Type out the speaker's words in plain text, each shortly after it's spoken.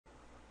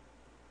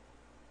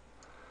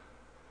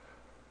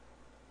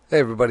Hey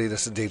everybody,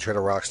 this is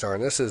DayTraderRockStar,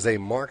 and this is a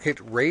market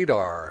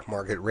radar.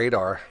 Market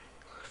radar,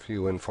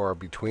 few and far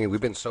between.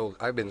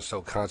 I've been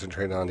so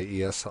concentrated on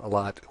the ES a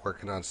lot,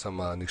 working on some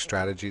new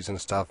strategies and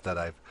stuff that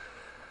I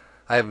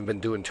haven't been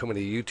doing too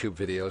many YouTube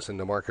videos, and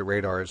the market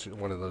radar is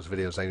one of those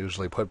videos I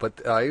usually put.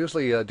 But I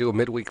usually do a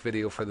midweek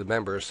video for the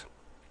members,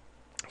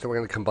 so we're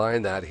going to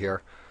combine that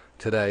here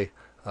today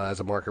as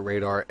a market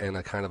radar and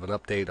a kind of an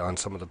update on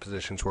some of the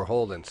positions we're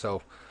holding.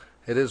 So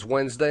it is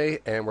Wednesday,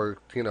 and we're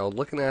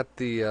looking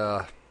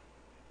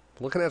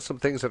at some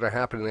things that are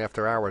happening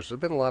after hours.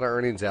 There's been a lot of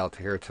earnings out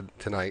here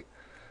tonight.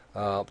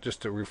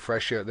 Just to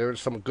refresh you,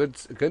 there's some good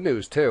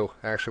news too.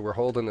 Actually, we're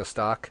holding a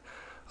stock,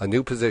 a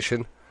new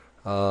position.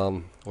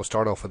 We'll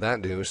start off with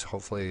that news.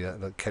 Hopefully,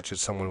 that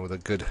catches someone with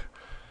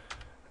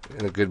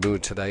in a good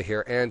mood today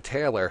here. And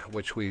Taylor,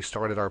 which we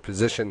started our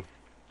position.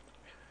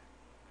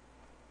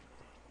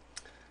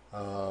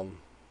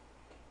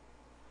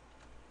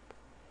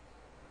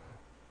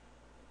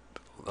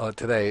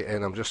 Today,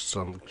 and I'm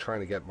trying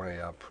to get my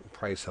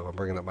price up. I'm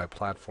bringing up my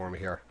platform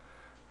here.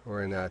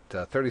 We're in at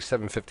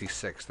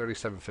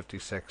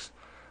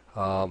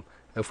 37.56.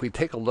 If we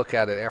take a look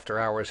at it after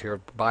hours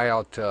here,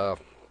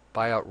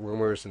 buyout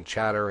rumors and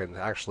chatter, and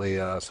actually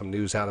some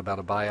news out about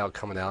a buyout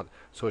coming out.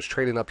 So it's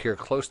trading up here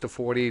close to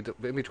 40,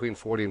 in between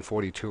 40 and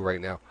 42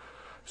 right now.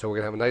 So we're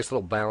gonna have a nice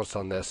little bounce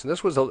on this. And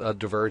this was a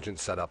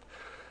divergence setup.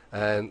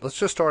 And let's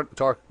just talk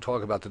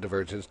about the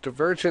divergence.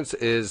 Divergence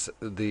is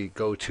the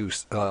go-to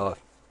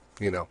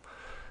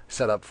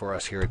setup for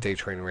us here at Day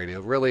Trading Radio.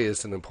 It really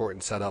is an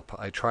important setup.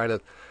 I try to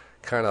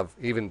kind of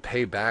even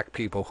pay back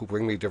people who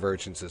bring me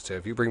divergences. So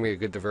if you bring me a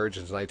good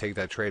divergence and I take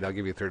that trade, I'll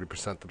give you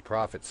 30% of the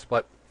profits.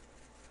 But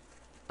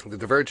the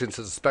divergence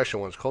is a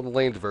special one. It's called the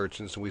lane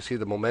divergence, and we see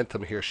the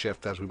momentum here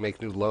shift as we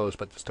make new lows,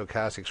 but the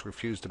stochastics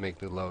refuse to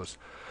make new lows.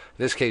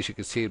 In this case, you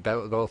can see it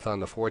both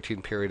on the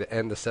 14 period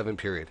and the 7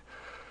 period.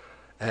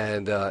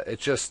 And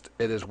it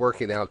is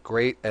working out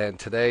great. And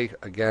today,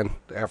 again,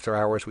 after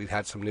hours, we've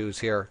had some news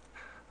here.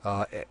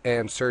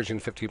 And surging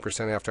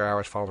 15% after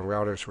hours following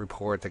Reuters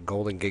report that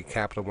Golden Gate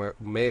Capital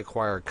may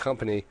acquire a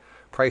company.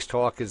 Price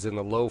talk is in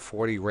the low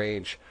 40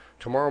 range.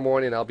 Tomorrow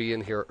morning, I'll be in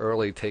here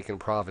early taking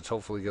profits.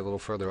 Hopefully, get a little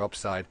further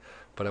upside.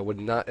 But I would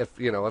not, if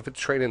it's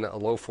trading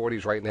at low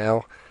 40s right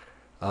now,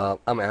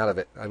 I'm out of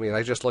it. I mean,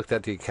 I just looked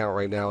at the account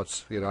right now.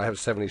 It's I have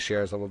 70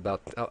 shares. I'm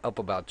up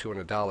about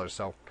 $200.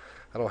 So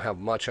I don't have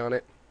much on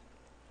it,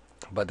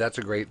 but that's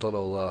a great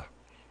little,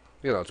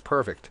 it's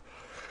perfect.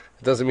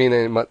 It doesn't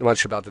mean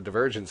much about the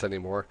divergence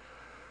anymore,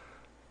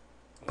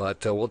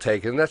 but we'll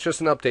take it. And that's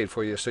just an update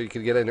for you, so you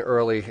can get in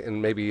early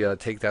and maybe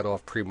take that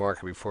off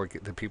pre-market before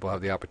the people have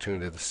the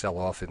opportunity to sell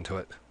off into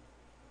it.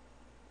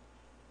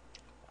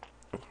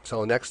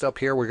 So next up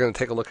here, we're going to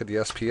take a look at the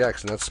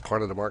SPX, and that's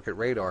part of the market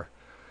radar.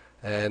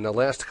 And the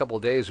last couple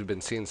of days, we've been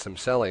seeing some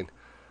selling.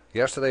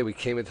 Yesterday, we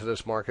came into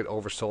this market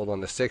oversold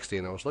on the 60,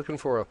 and I was looking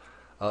for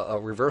a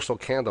reversal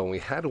candle, and we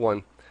had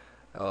one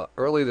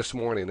early this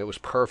morning. It was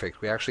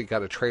perfect. We actually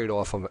got a trade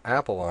off of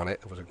Apple on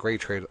it. It was a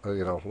great trade.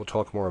 We'll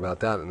talk more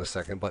about that in a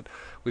second. But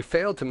we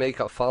failed to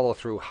make a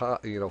follow-through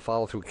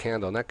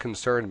candle, and that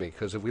concerned me,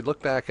 because if we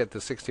look back at the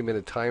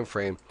 60-minute time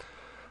frame,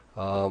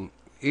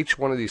 each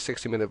one of these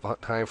 60-minute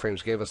time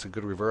frames gave us a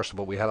good reversal,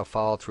 but we had a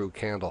follow-through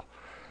candle.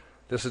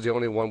 This is the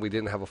only one we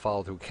didn't have a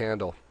follow-through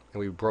candle,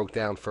 and we broke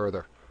down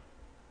further.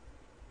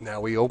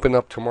 Now we open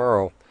up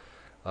tomorrow.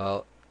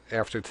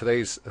 After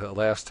today's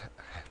last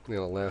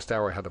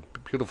hour, had a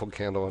beautiful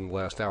candle in the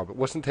last hour, but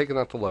wasn't taking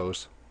out the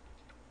lows.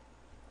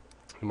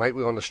 You might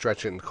want to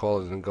stretch it and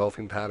call it an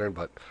engulfing pattern,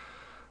 but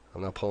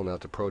I'm not pulling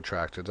out the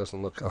protractor. It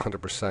doesn't look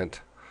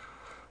 100%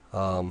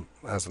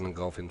 as an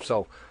engulfing.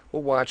 So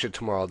we'll watch it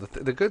tomorrow.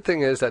 The good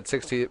thing is that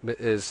 60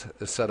 is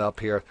set up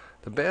here.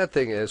 The bad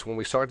thing is when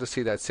we start to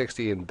see that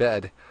 60 in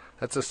bed,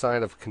 that's a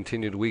sign of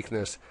continued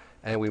weakness,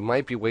 and we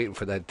might be waiting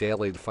for that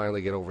daily to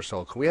finally get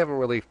oversold. We haven't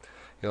really,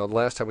 the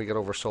last time we got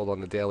oversold on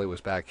the daily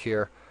was back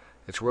here.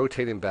 It's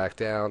rotating back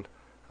down.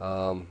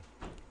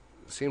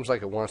 Seems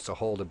like it wants to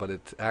hold it, but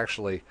it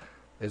actually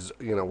is.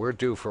 We're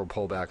due for a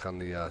pullback on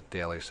the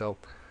daily. So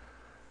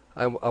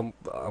I'm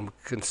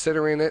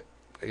considering it.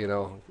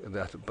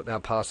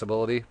 That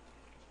possibility.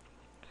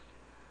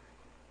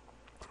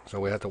 So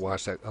we have to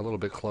watch that a little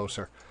bit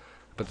closer.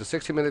 But the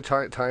 60-minute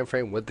time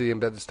frame with the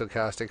embedded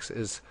stochastics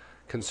is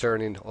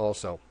concerning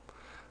also.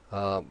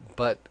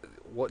 But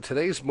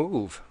today's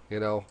move,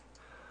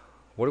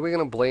 what are we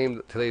going to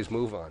blame today's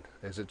move on?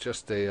 Is it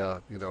just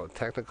a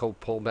technical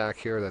pullback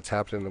here that's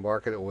happening in the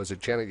market, or was it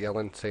Janet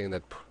Yellen saying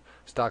that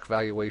stock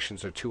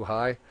valuations are too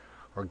high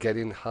or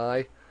getting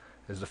high?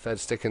 Is the Fed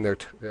sticking their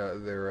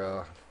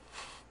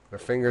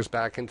fingers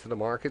back into the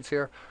markets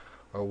here,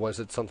 or was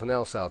it something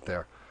else out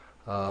there?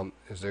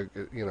 Is there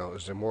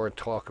more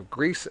talk of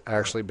Greece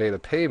actually made a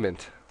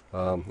payment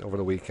over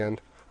the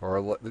weekend,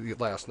 or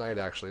last night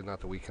actually,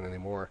 not the weekend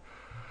anymore,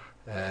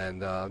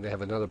 and they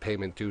have another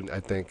payment due, I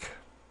think,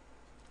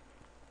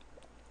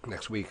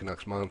 next week,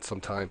 next month,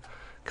 sometime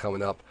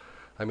coming up.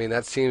 I mean,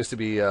 that seems to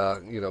be,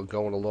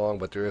 going along,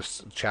 but there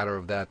is chatter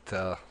of that,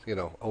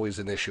 always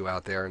an issue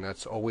out there, and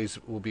that's always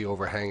will be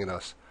overhanging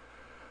us.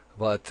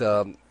 But,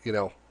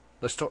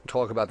 let's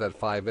talk about that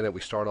 5-minute. We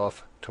start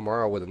off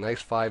tomorrow with a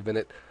nice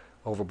 5-minute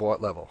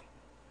overbought level.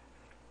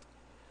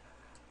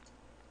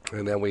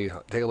 And then we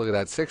take a look at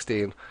that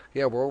 16.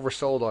 Yeah, we're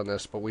oversold on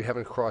this, but we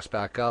haven't crossed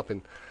back up,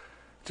 and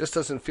it just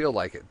doesn't feel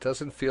like it.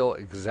 Doesn't feel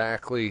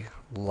exactly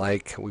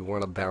like we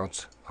want to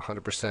bounce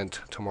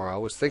 100% tomorrow. I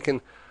was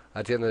thinking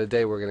at the end of the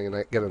day we're going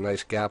to get a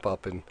nice gap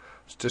up, and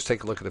just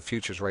take a look at the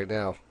futures right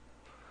now.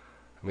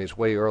 I mean, it's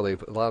way early,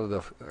 but a lot of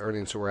the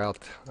earnings were out.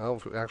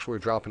 Actually, we're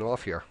dropping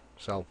off here.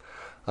 So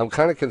I'm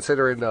kind of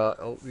considering,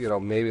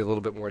 maybe a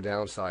little bit more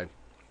downside.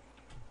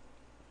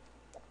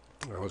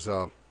 I was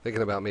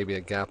thinking about maybe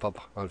a gap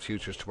up on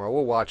futures tomorrow.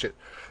 We'll watch it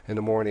in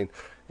the morning.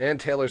 And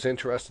Taylor's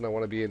interested. I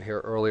want to be in here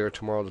earlier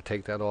tomorrow to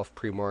take that off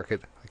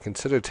pre-market. I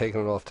considered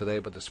taking it off today,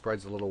 but the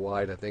spread's a little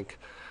wide. I think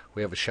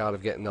we have a shot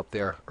of getting up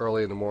there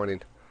early in the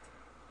morning.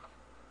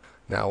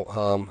 Now,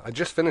 I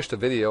just finished a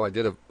video. I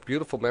did a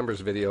beautiful members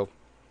video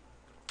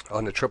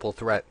on the triple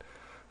threat.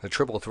 The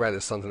triple threat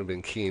is something I've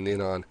been keying in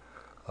on.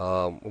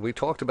 I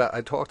talked about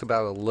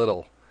a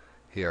little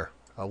here.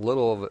 A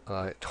little of it,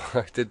 I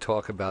did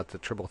talk about the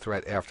triple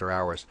threat after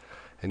hours,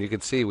 and you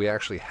can see we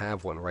actually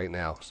have one right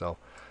now. So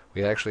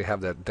we actually have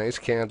that nice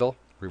candle,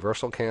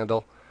 reversal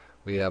candle.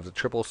 We have the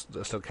triple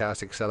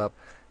stochastic setup,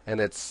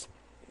 and it's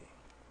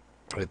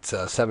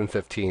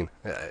 7:15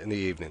 in the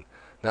evening.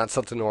 Not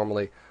something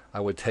normally I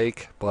would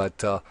take,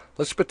 but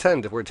let's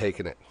pretend that we're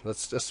taking it.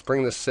 Let's just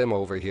bring the sim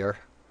over here.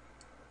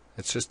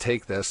 Let's just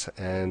take this,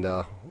 and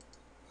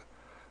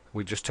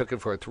we just took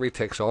it for a 3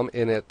 tick. So I'm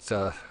in it.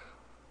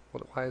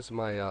 Why does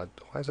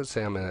it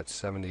say I'm in at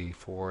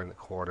 74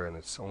 1/4 and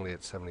it's only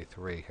at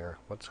 73 here?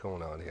 What's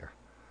going on here?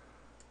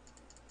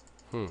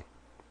 Let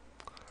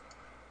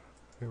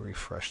me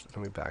refresh. Let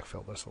me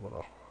backfill this a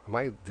little. Am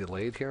I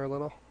delayed here a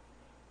little?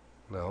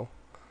 No.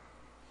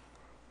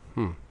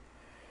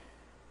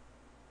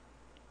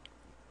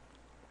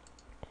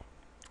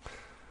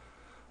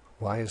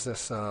 Why is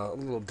this a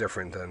little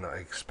different than I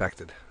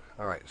expected?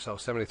 All right, so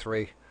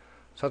 73.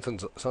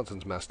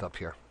 Something's messed up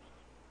here.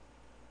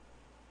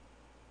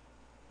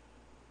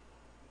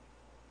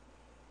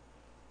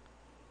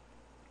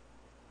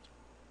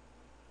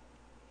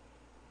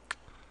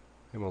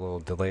 I'm a little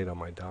delayed on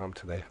my DOM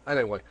today.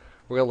 Anyway,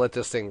 we're going to let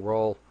this thing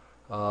roll.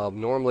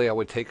 Normally I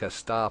would take a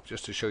stop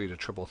just to show you the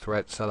triple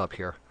threat setup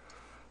here.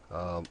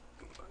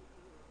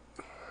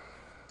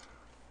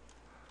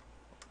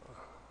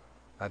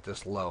 At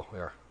this low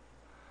here.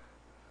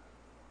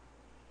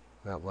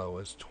 That low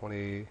is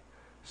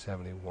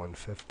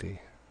 2071.50.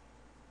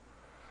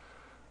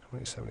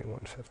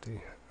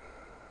 2071.50.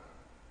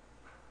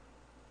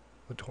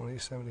 The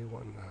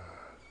 2071.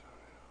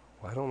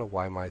 Well, I don't know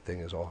why my thing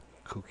is all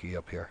kooky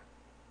up here.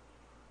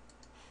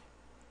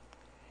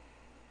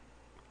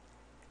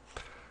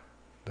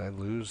 Did I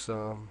lose?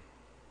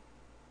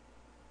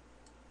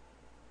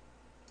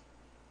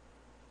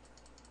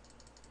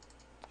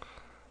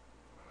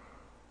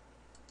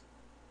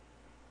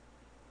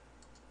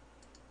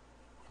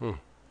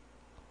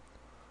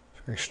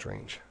 Very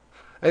strange.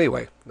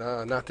 Anyway,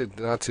 not to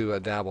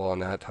dabble on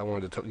that. I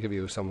wanted to give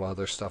you some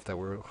other stuff that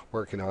we're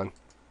working on.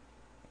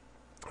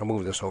 I'll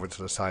move this over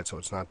to the side so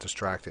it's not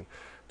distracting.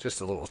 Just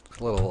a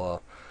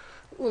little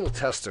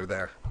tester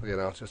there,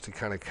 just to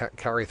kind of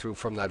carry through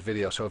from that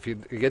video. So if you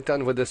get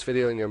done with this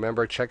video and you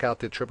remember, check out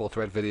the triple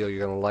threat video.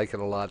 You're going to like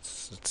it a lot.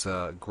 It's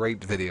a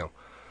great video.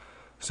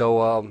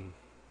 So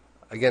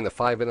again, the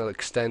 5-minute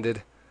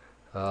extended,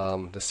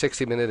 the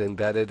 60-minute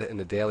embedded, and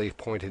the daily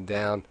pointed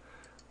down.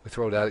 We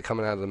throw that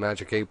coming out of the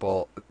magic 8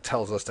 ball. It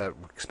tells us that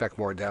we expect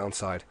more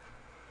downside.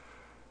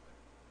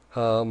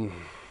 And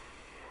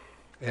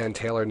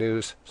Taylor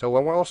news. So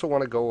I also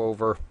want to go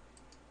over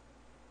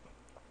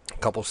a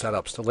couple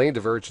setups. The lane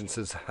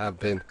divergences have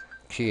been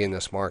key in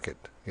this market.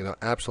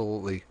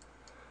 Absolutely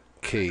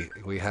key.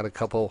 We had a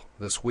couple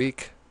this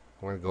week.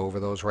 We're going to go over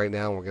those right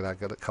now. We're going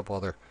to get a couple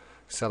other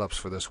setups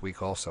for this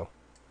week also.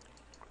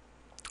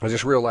 I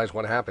just realized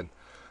what happened.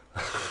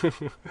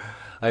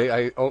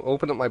 I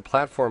opened up my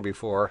platform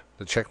before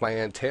to check my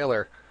Ann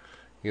Taylor,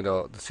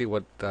 to see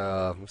what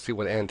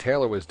Ann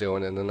Taylor was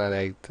doing, and then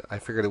I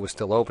figured it was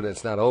still open.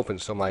 It's not open,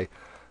 so my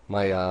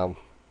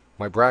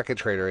bracket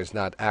trader is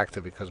not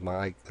active because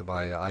my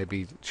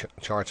IB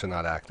charts are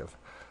not active.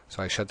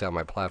 So I shut down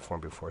my platform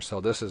before.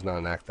 So this is not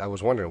an act. I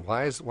was wondering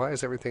why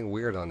is everything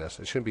weird on this?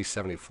 It shouldn't be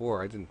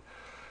 74. I didn't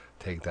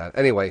take that.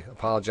 Anyway,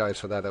 apologize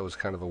for that. That was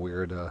kind of a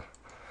weird. I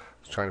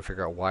was trying to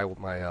figure out why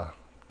my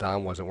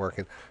DOM wasn't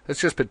working. Let's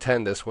just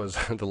pretend this was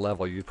the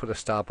level. You put a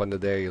stop under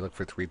there, you look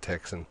for 3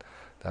 ticks, and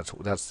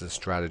that's the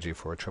strategy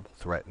for a triple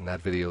threat. And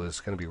that video is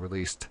going to be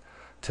released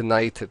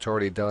tonight. It's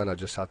already done. I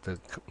just have to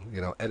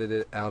edit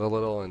it out a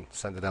little and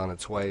send it on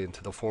its way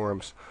into the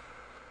forums.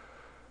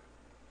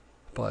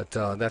 But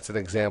that's an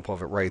example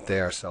of it right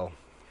there. So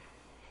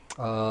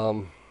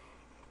we're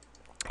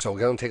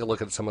going to take a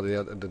look at some of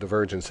the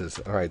divergences.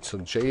 All right, so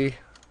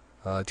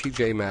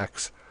TJ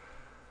Maxx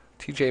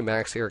TJ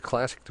Maxx here,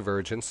 classic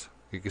divergence.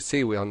 You can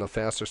see we on the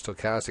faster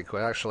stochastic.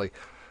 Actually,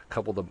 a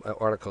couple of the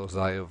articles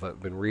I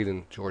have been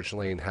reading, George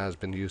Lane has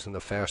been using the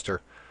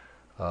faster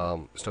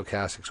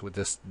stochastics with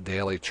this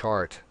daily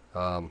chart.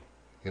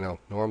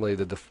 Normally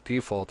the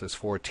default is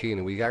 14,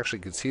 and we actually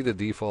can see the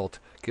default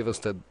give us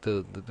the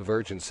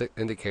divergence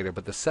indicator,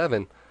 but the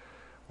 7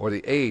 or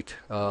the 8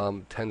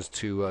 tends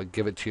to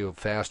give it to you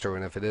faster,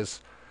 and if it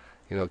is,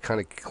 it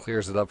kind of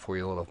clears it up for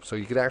you a little. So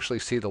you can actually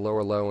see the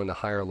lower low and the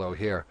higher low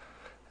here,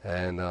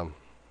 and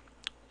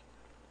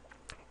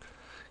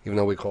even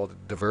though we call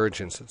it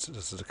divergence,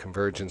 this is a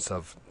convergence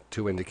of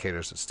two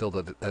indicators. It's still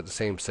the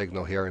same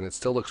signal here, and it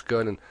still looks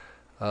good. And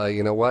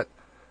you know what?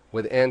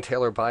 With Ann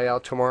Taylor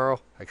buyout tomorrow,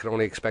 I can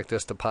only expect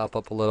this to pop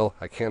up a little.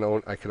 I can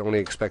only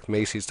expect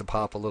Macy's to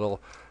pop a little.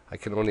 I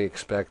can only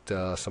expect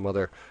some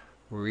other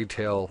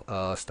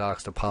retail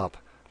stocks to pop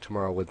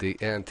tomorrow with the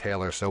Ann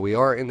Taylor. So we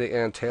are in the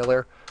Ann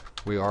Taylor.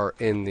 We are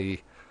in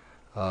the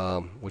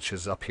which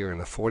is up here in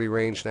the 40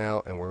 range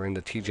now, and we're in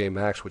the TJ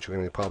Maxx, which we're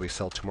going to probably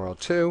sell tomorrow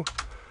too.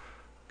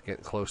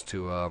 Getting close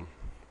to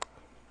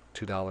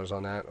 $2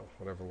 on that, or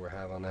whatever we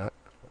have on that.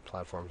 The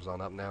platform's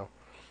on up now.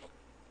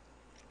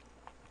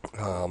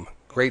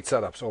 Great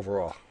setups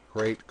overall.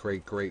 Great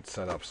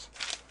setups.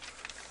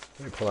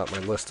 Let me pull out my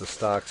list of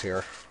stocks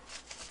here.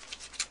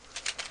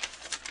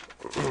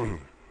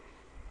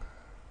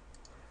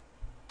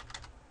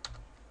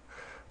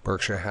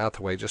 Berkshire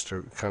Hathaway, just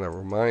to kind of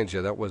remind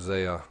you, that was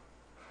a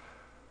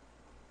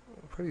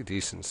pretty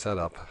decent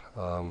setup.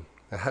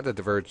 It had to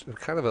diverge,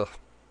 kind of a,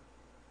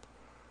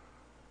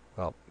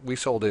 well, we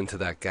sold into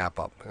that gap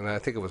up, and I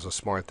think it was a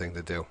smart thing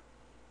to do.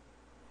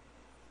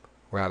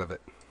 We're out of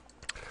it.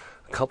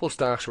 A couple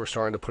stocks we're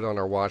starting to put on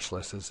our watch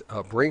list is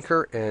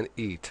Brinker and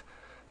Eat.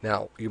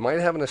 Now, you might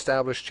have an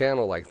established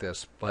channel like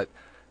this, but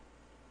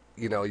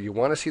you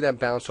want to see that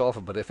bounce off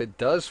of. But if it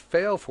does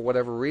fail for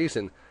whatever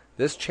reason,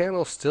 this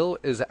channel still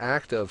is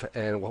active,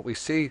 and what we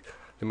see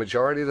the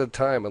majority of the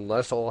time,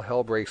 unless all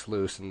hell breaks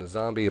loose and the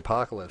zombie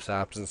apocalypse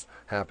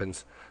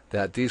happens,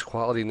 that these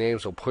quality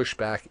names will push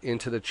back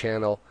into the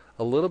channel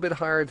a little bit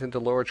higher than the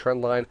lower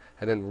trend line,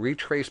 and then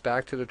retrace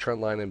back to the trend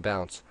line and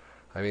bounce.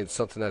 I mean, it's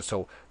something that,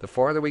 so the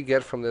farther we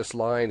get from this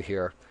line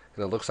here,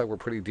 and it looks like we're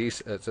pretty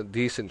decent. It's a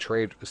decent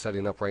trade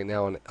setting up right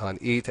now on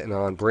Eat and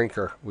on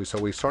Brinker. So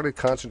we started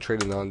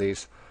concentrating on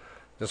these.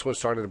 This one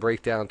started to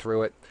break down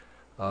through it.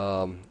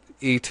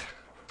 Eat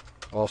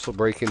also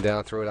breaking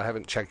down through it. I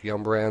haven't checked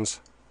Yum Brands.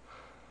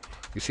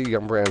 You see,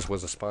 Yum Brands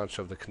was a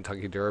sponsor of the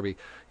Kentucky Derby.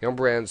 Yum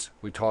Brands,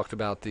 we talked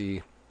about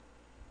the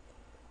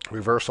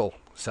reversal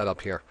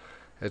setup here.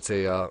 It's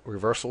a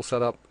reversal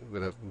setup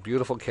with a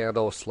beautiful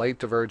candle, slight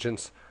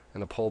divergence,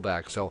 and a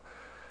pullback. So,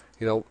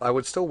 I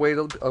would still wait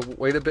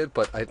a bit,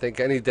 but I think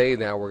any day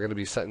now we're going to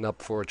be setting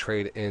up for a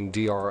trade in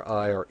DRI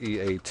or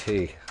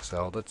EAT.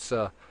 So let's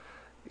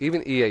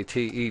even EAT,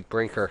 Eat,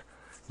 Brinker.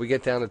 We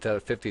get down into the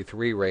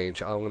 53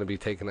 range. I'm going to be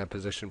taking that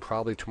position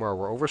probably tomorrow.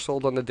 We're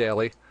oversold on the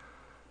daily.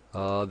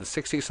 The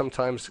 60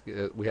 sometimes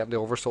we have the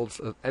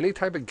oversold. Any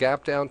type of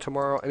gap down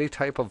tomorrow, any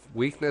type of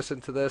weakness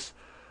into this,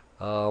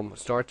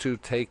 start to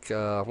take.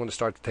 I'm going to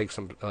start to take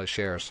some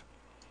shares.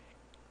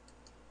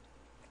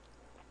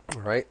 All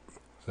right.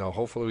 So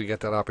hopefully we get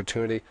that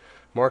opportunity.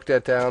 Mark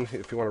that down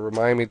if you want to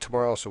remind me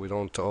tomorrow, so we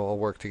don't all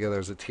work together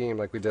as a team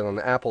like we did on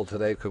Apple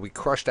today, because we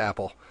crushed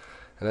Apple,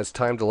 and it's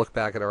time to look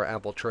back at our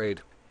Apple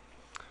trade.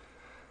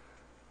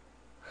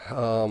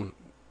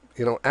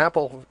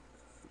 Apple.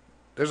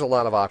 There's a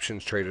lot of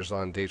options traders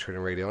on Day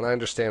Trading Radio, and I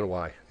understand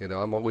why.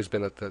 I'm always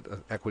been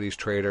an equities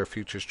trader,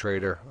 futures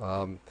trader.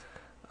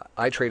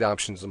 I trade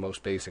options the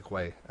most basic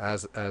way,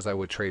 as I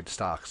would trade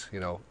stocks.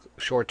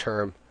 Short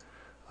term.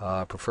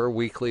 Prefer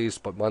weeklies,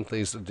 but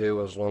monthlies to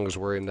do as long as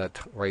we're in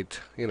that right,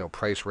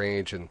 price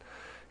range. And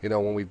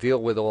when we deal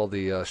with all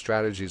the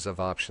strategies of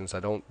options, I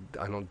don't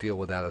deal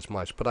with that as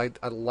much. But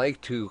I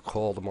like to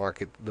call the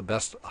market the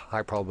best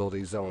high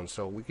probability zone.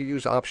 So we could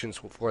use options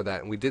for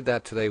that, and we did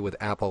that today with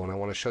Apple, and I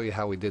want to show you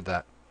how we did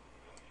that.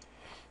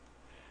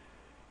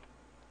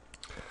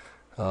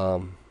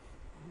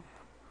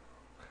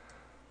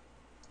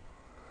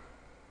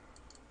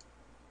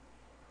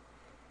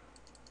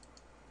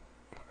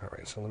 All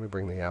right, so let me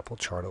bring the Apple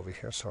chart over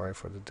here. Sorry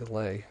for the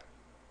delay.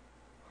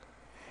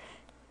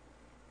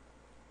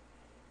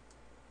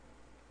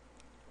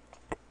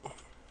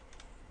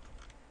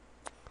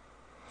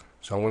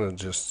 So I'm going to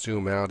just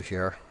zoom out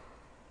here.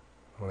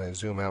 When I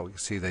zoom out, we can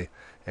see the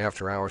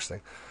after hours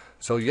thing.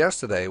 So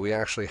yesterday we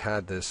actually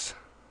had this.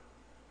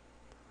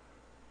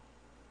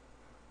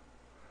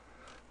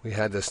 We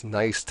had this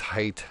nice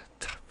tight,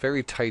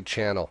 very tight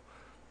channel.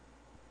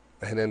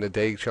 And then the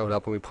day showed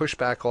up, and we pushed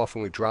back off,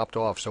 and we dropped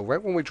off. So right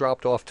when we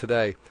dropped off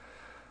today,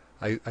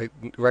 I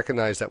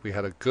recognized that we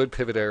had a good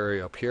pivot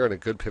area up here and a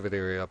good pivot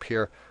area up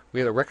here.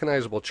 We had a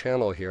recognizable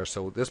channel here,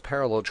 so this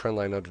parallel trend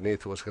line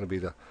underneath was going to be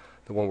the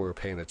one we were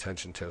paying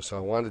attention to. So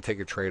I wanted to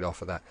take a trade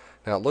off of that.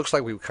 Now it looks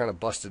like we kind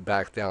of busted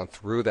back down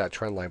through that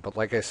trend line, but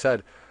like I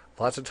said,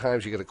 lots of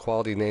times you get a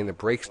quality name that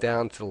breaks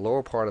down to the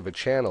lower part of a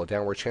channel,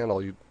 downward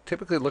channel. You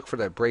typically look for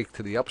that break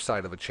to the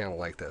upside of a channel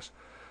like this.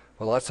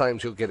 Well, a lot of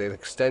times you'll get an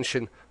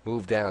extension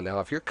move down. Now,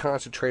 if you're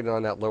concentrated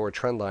on that lower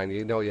trend line,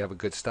 you know you have a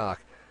good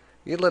stock.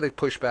 You let it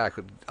push back.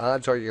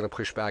 Odds are you're going to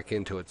push back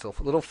into it. It's a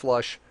little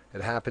flush.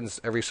 It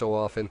happens every so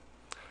often.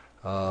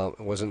 It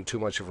wasn't too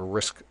much of a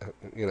risk,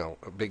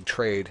 a big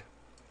trade.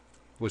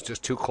 It was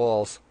just 2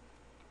 calls.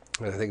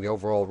 And I think the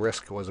overall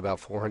risk was about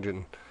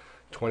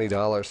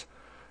 $420.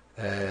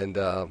 And,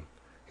 so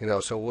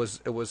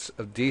it was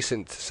a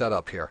decent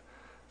setup here.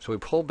 So we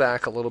pulled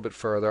back a little bit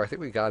further. I think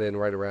we got in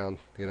right around,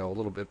 a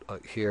little bit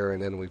here,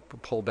 and then we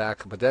pulled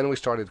back. But then we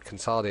started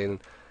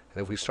consolidating.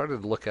 And if we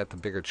started to look at the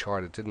bigger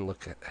chart, it didn't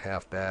look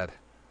half bad.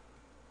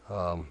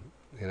 It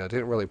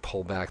didn't really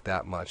pull back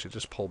that much. It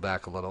just pulled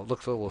back a little. It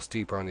looked a little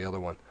steeper on the other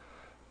one.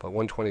 But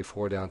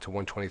 124 down to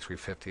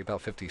 123.50,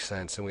 about 50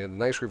 cents. And we had a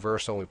nice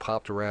reversal, and we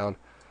popped around,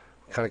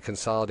 kind of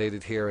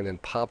consolidated here, and then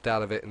popped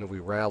out of it, and we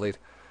rallied.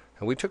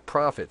 And we took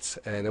profits,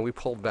 and then we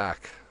pulled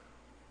back.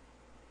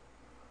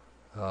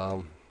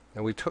 Why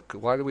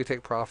did we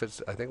take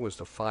profits? I think it was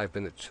the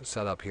 5-minute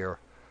setup here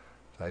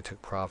that I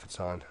took profits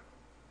on.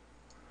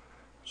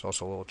 There's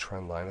also a little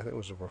trend line. I think it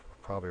was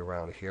probably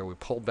around here. We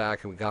pulled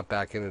back and we got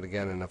back in it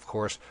again, and of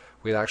course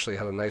we actually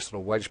had a nice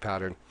little wedge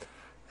pattern,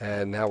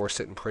 and now we're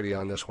sitting pretty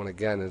on this one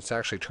again, and it's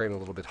actually trading a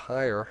little bit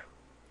higher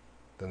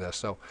than this.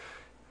 So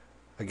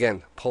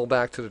again, pull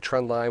back to the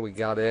trend line. We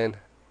got in.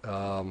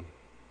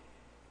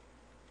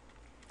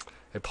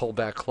 It pulled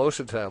back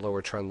closer to that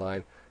lower trend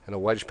line, and a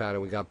wedge pattern.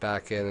 We got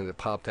back in, and it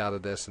popped out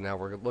of this, and now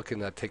we're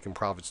looking at taking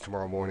profits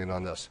tomorrow morning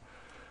on this.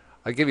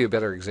 I'll give you a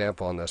better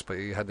example on this, but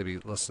you had to be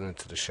listening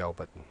to the show.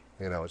 But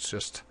it's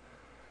just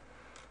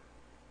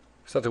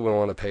something we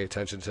want to pay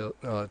attention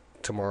to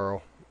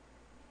tomorrow.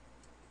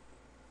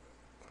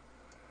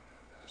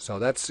 So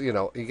that's,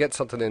 you get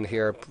something in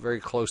here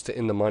very close to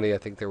in the money. I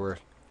think there were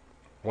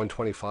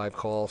 125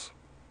 calls,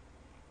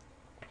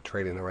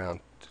 trading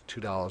around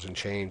 $2 and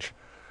change.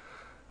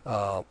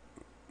 And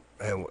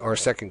our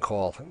second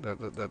call,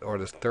 or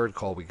the third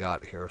call we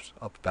got here, is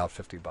up about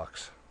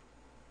 $50.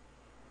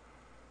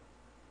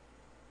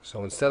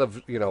 So instead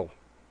of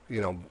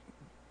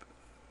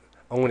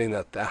owning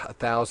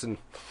 1,000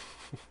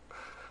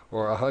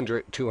 or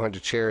 100,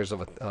 200 shares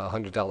of a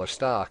 $100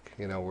 stock,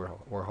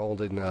 we're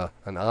holding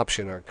an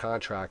option or a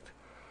contract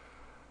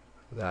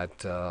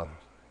that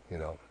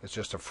it's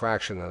just a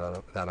fraction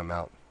of that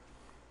amount.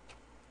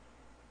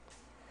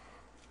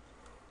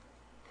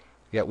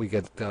 Yet we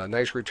get a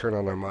nice return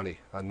on our money,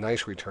 a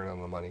nice return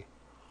on the money.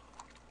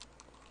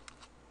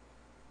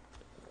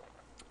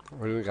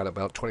 We got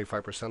about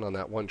 25% on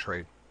that one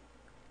trade.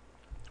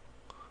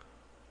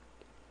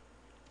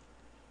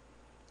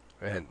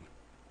 And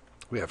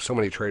we have so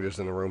many traders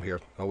in the room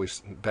here,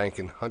 always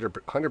banking 100%,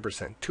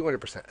 200%,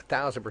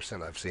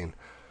 1,000% I've seen,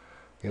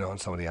 on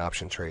some of the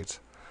option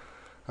trades.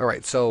 All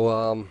right,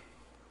 so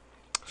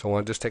I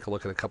want to just take a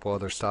look at a couple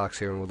other stocks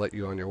here, and we'll let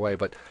you on your way.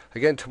 But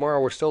again, tomorrow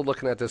we're still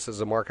looking at this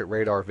as a market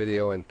radar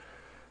video, and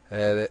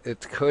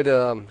it could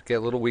get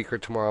a little weaker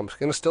tomorrow. I'm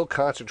going to still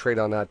concentrate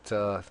on that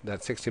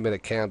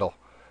 60-minute candle.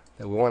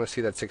 And we want to see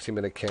that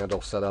 60-minute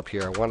candle set up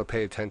here. I want to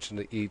pay attention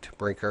to EAT,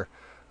 Brinker.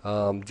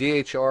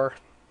 DHR.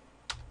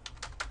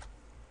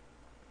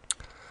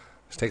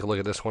 Let's take a look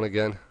at this one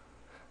again.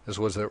 This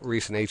was a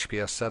recent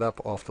HPS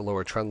setup off the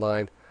lower trend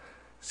line.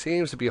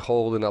 Seems to be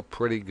holding up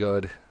pretty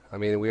good. I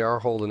mean, we are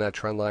holding that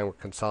trend line. We're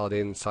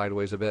consolidating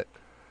sideways a bit.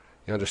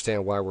 You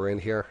understand why we're in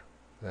here.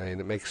 I mean,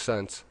 it makes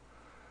sense.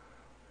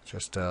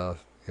 Just,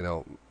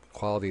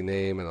 quality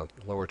name and a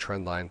lower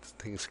trend line.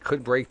 Things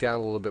could break down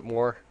a little bit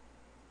more.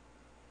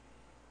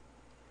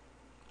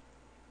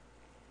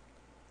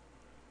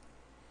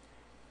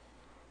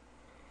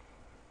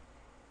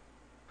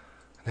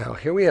 Now,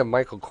 here we have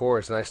Michael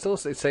Kors, and I still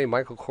say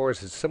Michael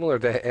Kors is similar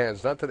to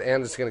Ann's. Not that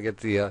Ann is going to get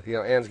the,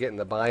 Ann's getting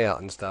the buyout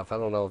and stuff. I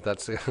don't know if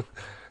that's going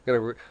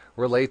to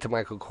relate to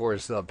Michael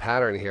Kors'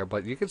 pattern here,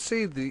 but you can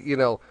see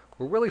we're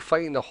really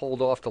fighting to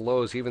hold off the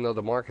lows, even though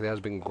the market has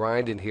been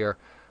grinding here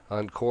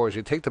on Kors.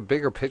 You take the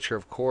bigger picture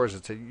of Kors,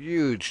 it's a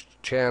huge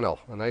channel,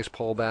 a nice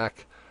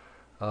pullback.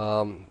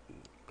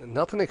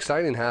 Nothing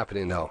exciting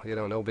happening though.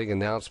 No big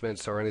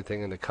announcements or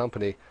anything in the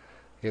company.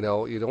 You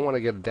don't want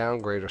to get a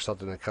downgrade or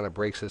something that kind of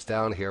breaks us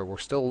down here. We're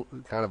still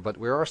but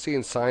we are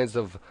seeing signs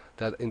of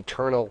that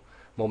internal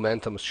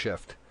momentum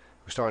shift.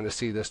 We're starting to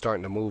see this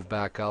starting to move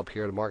back up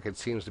here. The market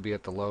seems to be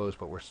at the lows,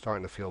 but we're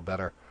starting to feel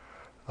better.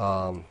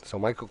 So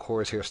Michael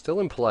Kors here still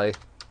in play.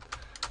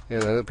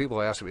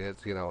 People ask me, it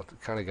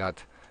kind of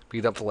got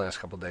beat up the last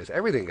couple of days.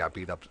 Everything got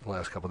beat up the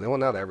last couple of days. Well,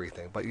 not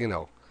everything, but you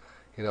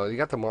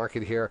got the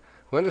market here.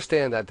 We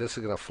understand that this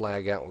is going to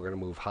flag out. We're going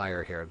to move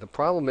higher here. The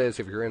problem is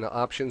if you're into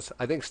options,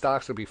 I think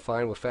stocks will be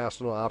fine with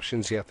Fastenal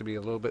options. You have to be a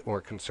little bit more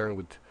concerned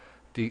with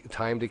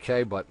time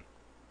decay, but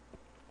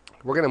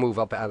we're going to move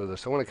up out of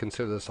this. I want to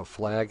consider this a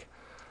flag,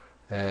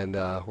 and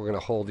we're going to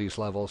hold these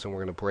levels, and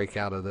we're going to break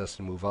out of this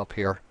and move up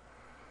here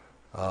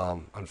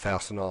on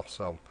Fastenal.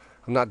 So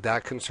I'm not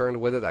that concerned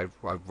with it. I'd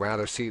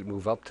rather see it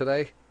move up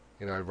today,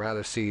 You know, I'd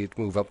rather see it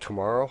move up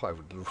tomorrow. I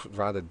would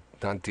rather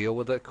not deal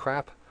with the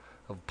crap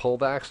of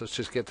pullbacks. Let's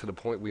just get to the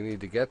point we need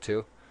to get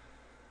to.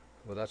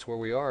 Well, that's where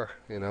we are.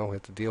 You know, we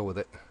have to deal with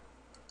it.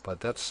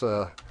 But that's,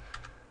 you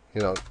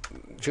know,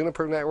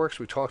 Juniper Networks,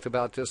 we talked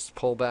about this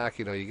pullback.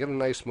 You know, you get a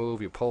nice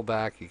move, you pull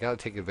back, you got to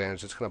take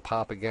advantage. It's going to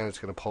pop again, it's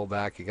going to pull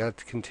back. You got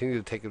to continue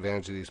to take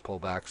advantage of these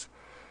pullbacks.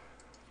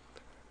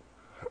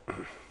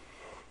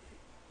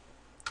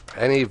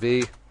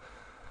 NAV,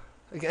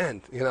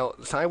 again, you know,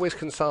 sideways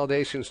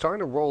consolidation, starting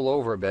to roll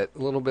over a bit, a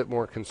little bit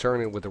more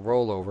concerning with the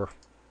rollover,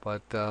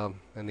 but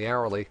in the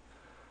hourly,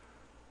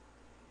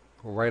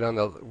 we're right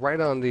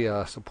on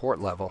the support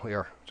level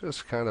here,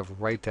 just kind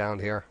of right down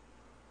here.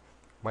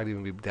 Might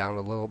even be down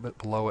a little bit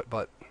below it,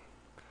 but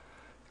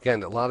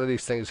again, a lot of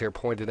these things here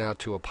pointed out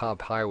to a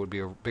pop higher would be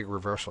a big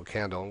reversal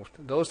candle.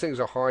 Those things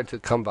are hard to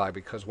come by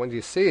because when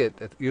you see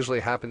it, it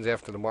usually happens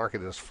after the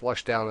market is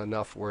flushed down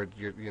enough where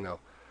you know,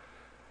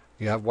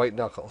 you have white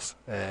knuckles,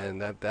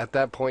 and at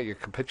that point you're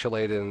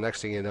capitulated, and the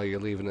next thing you know you're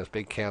leaving this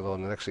big candle,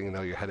 and the next thing you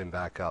know you're heading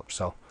back up.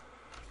 So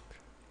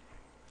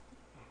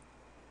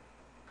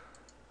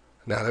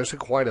now there's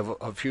quite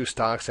a few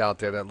stocks out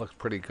there that look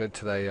pretty good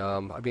today. I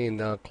mean,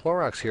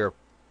 Clorox here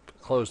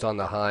closed on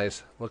the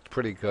highs, looked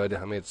pretty good.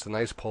 I mean, it's a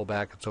nice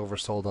pullback. It's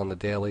oversold on the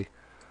daily.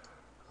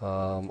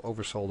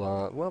 Oversold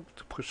on, well,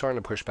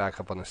 starting to push back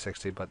up on the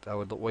 60, but I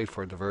would wait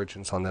for a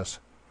divergence on this.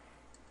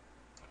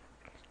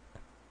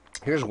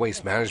 Here's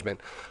Waste Management.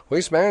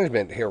 Waste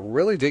Management here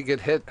really did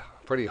get hit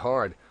pretty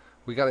hard.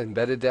 We got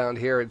embedded down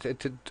here. It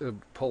did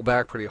pull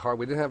back pretty hard.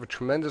 We didn't have a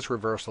tremendous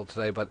reversal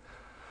today, but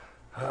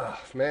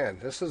man,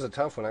 this is a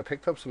tough one. I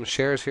picked up some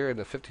shares here in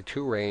the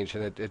 52 range,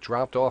 and it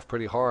dropped off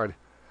pretty hard.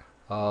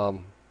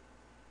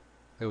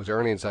 It was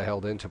earnings I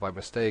held into by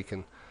mistake,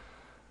 and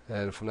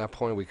from that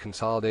point we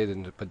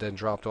consolidated, but then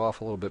dropped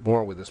off a little bit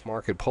more with this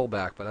market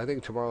pullback. But I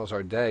think tomorrow's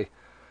our day.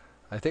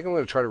 I think I'm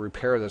going to try to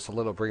repair this a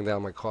little, bring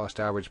down my cost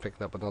average,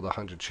 picking up another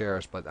 100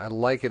 shares. But I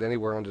like it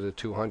anywhere under the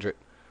 200.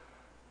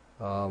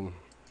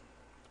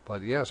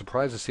 But yeah,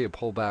 surprised to see a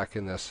pullback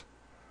in this,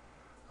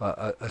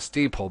 a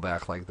steep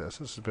pullback like this.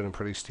 This has been a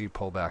pretty steep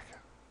pullback.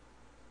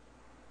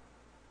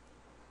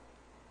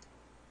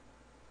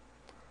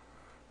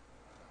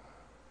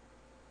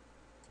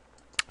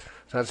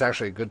 So that's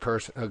actually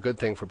a good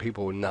thing for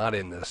people who are not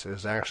in this.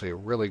 It's actually a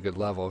really good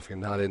level if you're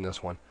not in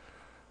this one.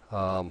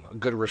 A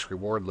good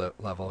risk-reward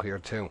level here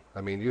too.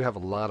 I mean, you have a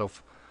lot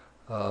of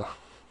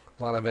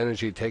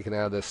energy taken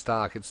out of this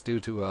stock. It's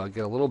due to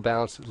get a little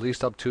bounce, at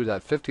least up to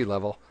that 50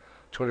 level,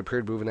 200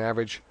 period moving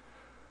average.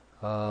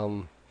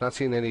 Not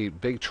seeing any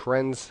big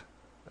trends,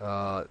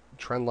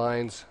 trend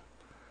lines.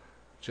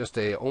 Just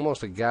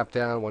almost a gap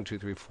down. 1, 2,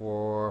 3,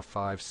 4,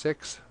 5,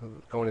 6,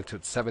 going into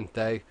its 7th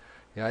day.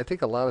 Yeah, I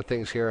think a lot of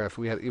things here. If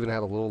we had even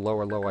had a little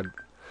lower low,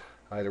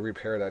 I'd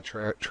repair that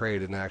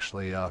trade and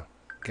actually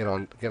get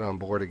on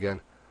board again.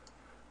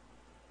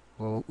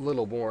 A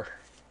little more.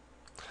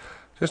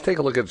 Just take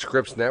a look at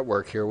Scripps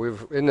Network here.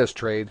 We've in this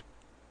trade,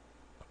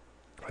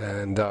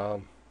 and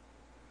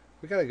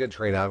we got a good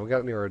trade out. We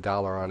got near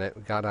 $1 on it.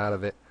 We got out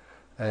of it,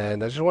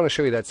 and I just want to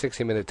show you that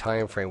 60-minute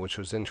time frame, which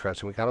was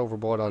interesting. We got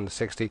overbought on the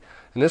 60,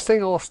 and this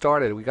thing all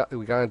started. We got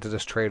into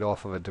this trade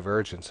off of a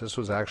divergence. This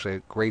was actually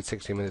a great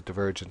 60-minute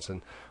divergence,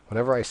 and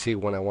whenever I see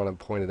one, I want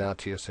to point it out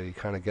to you so you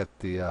kind of get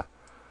the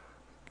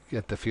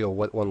feel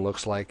what one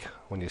looks like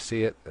when you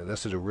see it. And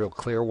this is a real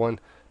clear one.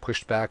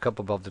 Pushed back up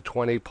above the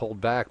 20, pulled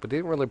back, but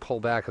didn't really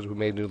pull back as we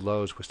made new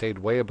lows. We stayed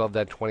way above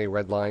that 20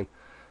 red line,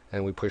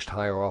 and we pushed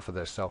higher off of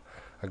this. So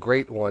a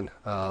great one,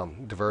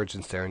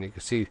 divergence there, and you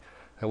can see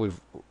that we've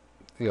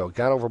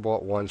got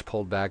overbought once,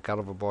 pulled back, got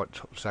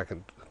overbought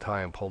second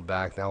time, pulled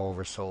back, now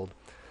oversold.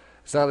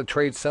 It's not a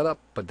trade setup,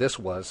 but this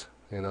was.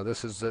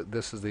 This is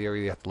the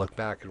area you have to look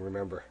back and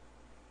remember.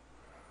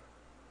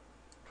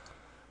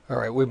 All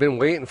right, we've been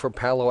waiting for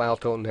Palo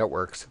Alto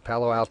Networks.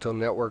 Palo Alto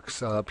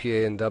Networks,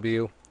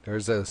 PANW.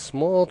 There's a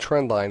small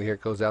trend line here.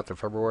 It goes out to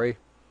February,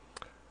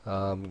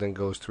 then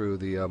goes through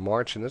the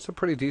March, and it's a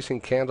pretty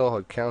decent candle.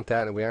 I'd count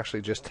that, and we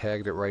actually just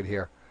tagged it right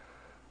here.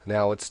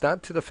 Now, it's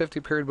not to the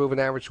 50-period moving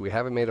average. We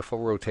haven't made a full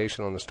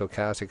rotation on the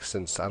stochastic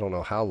since I don't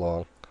know how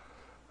long.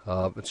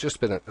 It's just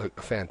been a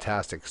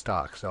fantastic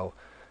stock. So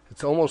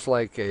it's almost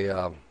like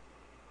a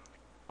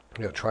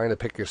trying to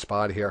pick your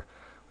spot here.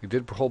 We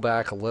did pull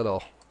back a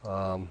little.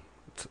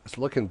 It's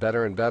looking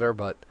better and better,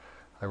 but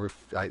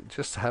I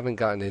just haven't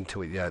gotten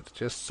into it yet. It's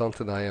just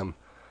something I am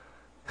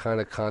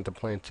kind of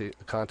contemplating.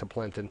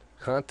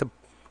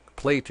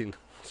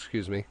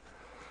 Excuse me.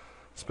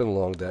 It's been a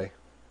long day.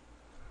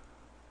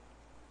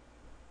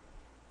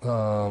 So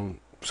I'm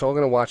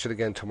going to watch it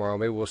again tomorrow.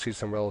 Maybe we'll see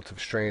some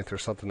relative strength or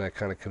something that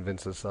kind of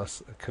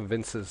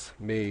convinces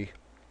me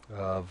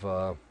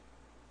of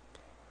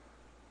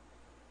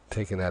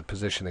taking that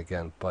position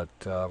again. But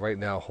right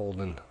now,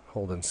 holding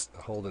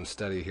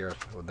steady here.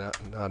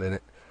 Not in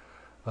it.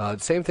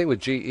 Same thing with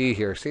GE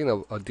here.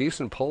 Seeing a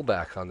decent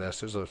pullback on this.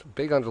 There's a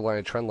big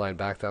underlying trend line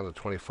back down to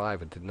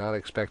 25. I did not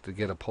expect to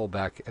get a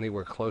pullback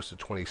anywhere close to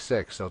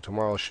 26. So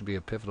tomorrow should be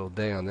a pivotal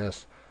day on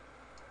this.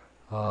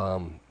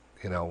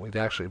 You know, we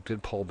actually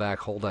did pull back,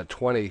 hold at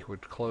 20,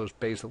 which closed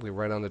basically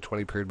right on the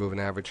 20-period moving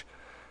average.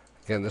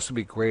 Again, this would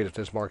be great if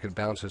this market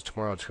bounces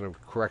tomorrow. It's going to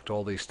correct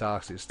all these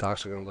stocks. These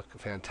stocks are going to look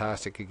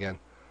fantastic again,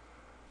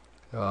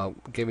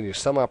 giving you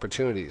some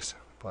opportunities.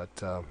 But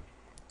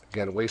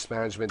again, waste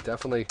management,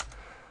 definitely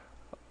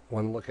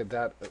want to look at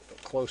that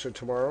closer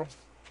tomorrow.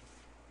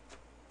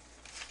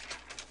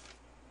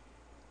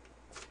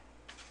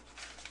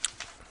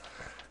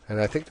 And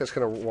I think that's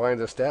going to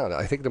wind us down.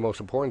 I think the most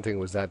important thing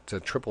was that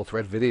triple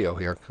threat video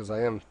here, because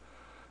I am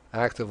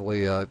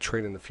actively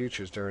trading the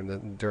futures during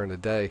the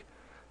day.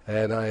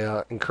 And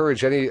I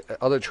encourage any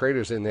other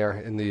traders in there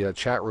in the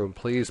chat room,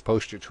 please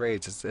post your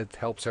trades. It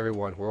helps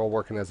everyone. We're all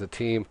working as a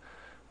team.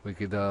 We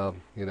could,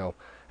 you know,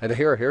 and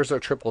here's our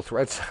triple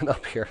threat set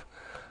up here.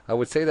 I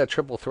would say that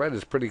triple threat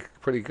is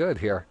pretty good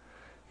here.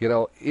 You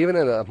know, even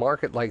in a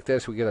market like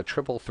this, we get a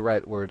triple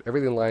threat where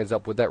everything lines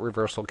up with that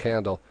reversal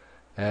candle.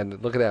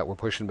 And look at that, we're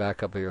pushing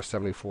back up here,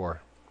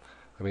 74.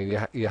 I mean,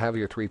 you have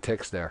your 3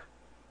 ticks there.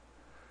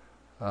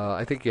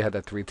 I think you had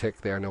that 3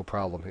 tick there, no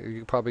problem.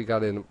 You probably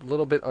got in a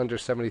little bit under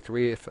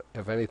 73, if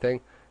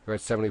anything. You're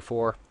at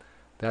 74.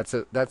 That's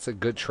a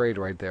good trade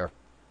right there.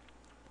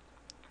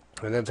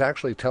 And it's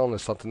actually telling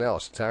us something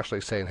else. It's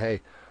actually saying, hey,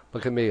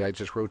 look at me. I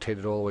just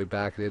rotated all the way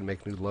back. I didn't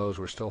make new lows.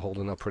 We're still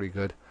holding up pretty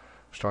good.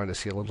 We're starting to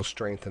see a little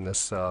strength in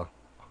this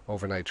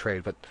overnight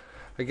trade. But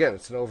again,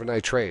 it's an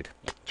overnight trade.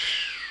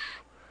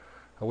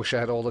 I wish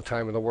I had all the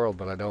time in the world,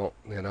 but I don't,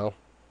 you know.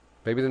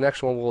 Maybe the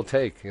next one we'll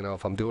take. You know,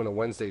 if I'm doing a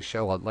Wednesday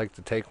show, I'd like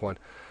to take one.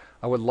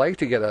 I would like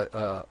to get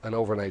an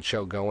overnight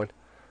show going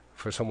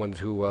for someone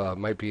who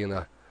might be in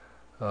a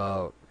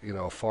you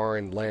know,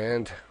 foreign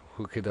land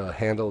who could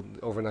handle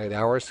overnight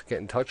hours. Get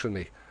in touch with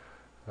me.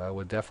 I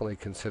would definitely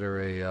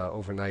consider a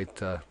overnight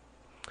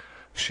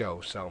show.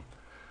 So,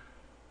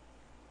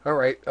 all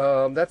right,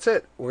 that's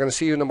it. We're going to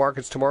see you in the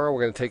markets tomorrow.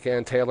 We're going to take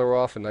Ann Taylor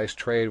off, a nice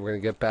trade. We're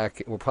going to get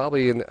back. We'll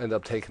probably end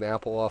up taking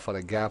Apple off on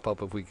a gap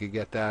up if we could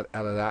get that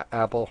out of that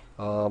Apple.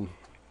 A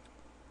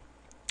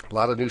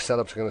lot of new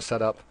setups are going to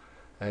set up,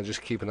 and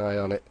just keep an eye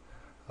on it.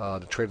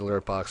 The trade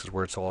alert box is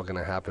where it's all going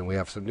to happen. We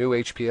have some new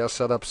HPS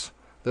setups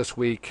this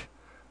week.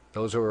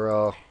 Those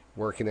are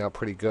working out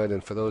pretty good.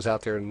 And for those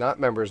out there not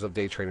members of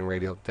Day Trading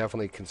Radio,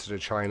 definitely consider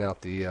trying out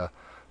the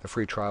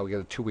free trial. We get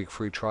a 2-week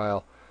free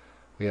trial.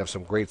 We have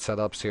some great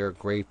setups here,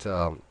 great,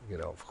 you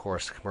know, of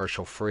course,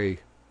 commercial-free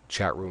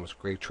chat rooms,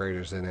 great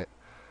traders in it,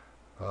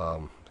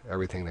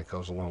 everything that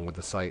goes along with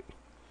the site.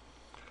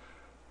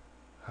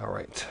 All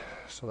right,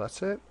 so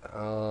that's it.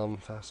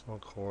 Fastball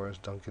cores,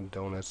 Dunkin'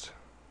 Donuts.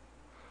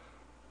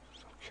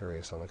 So I'm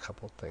curious on a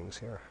couple of things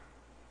here.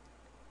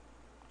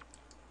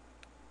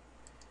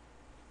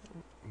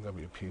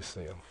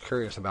 WPC, I'm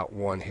curious about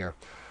one here.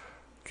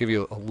 Give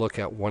you a look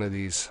at one of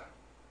these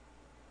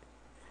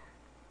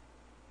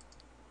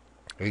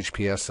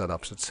HPS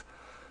setups.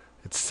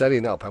 It's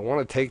setting up. I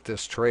want to take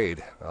this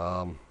trade,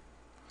 and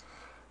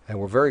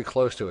we're very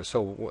close to it.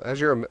 So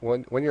as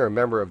when you're a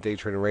member of Day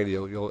Trading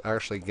Radio, you'll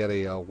actually get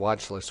a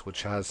watch list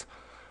which has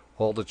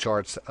all the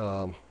charts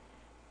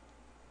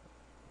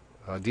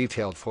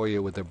detailed for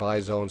you with their buy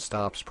zones,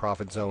 stops,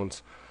 profit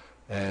zones,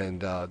 and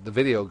the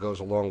video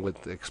goes along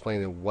with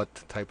explaining what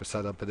type of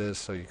setup it is,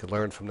 so you can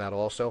learn from that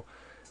also.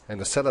 And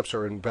the setups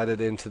are embedded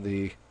into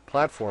the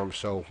platform,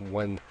 so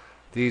when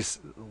these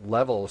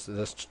levels,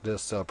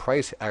 this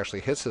price actually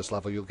hits this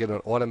level, you'll get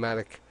an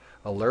automatic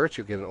alert,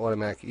 you'll get an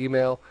automatic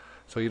email,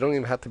 so you don't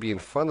even have to be in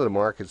front of the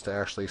markets to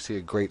actually see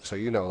a great, so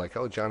you know, like,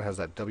 oh, John has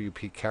that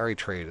WP carry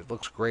trade, it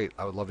looks great,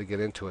 I would love to get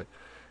into it.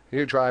 And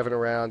you're driving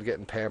around,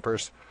 getting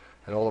Pampers,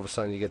 and all of a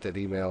sudden you get that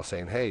email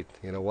saying, hey,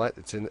 you know what,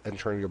 it's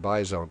entering your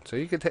buy zone, so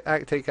you can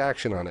take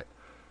action on it.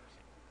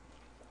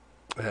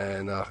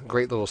 And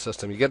great little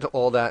system. You get to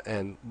all that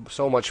and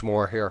so much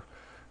more here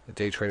at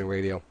Day Trading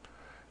Radio.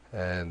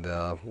 And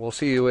we'll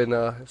see you in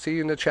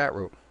the chat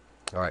room.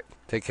 All right,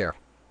 take care.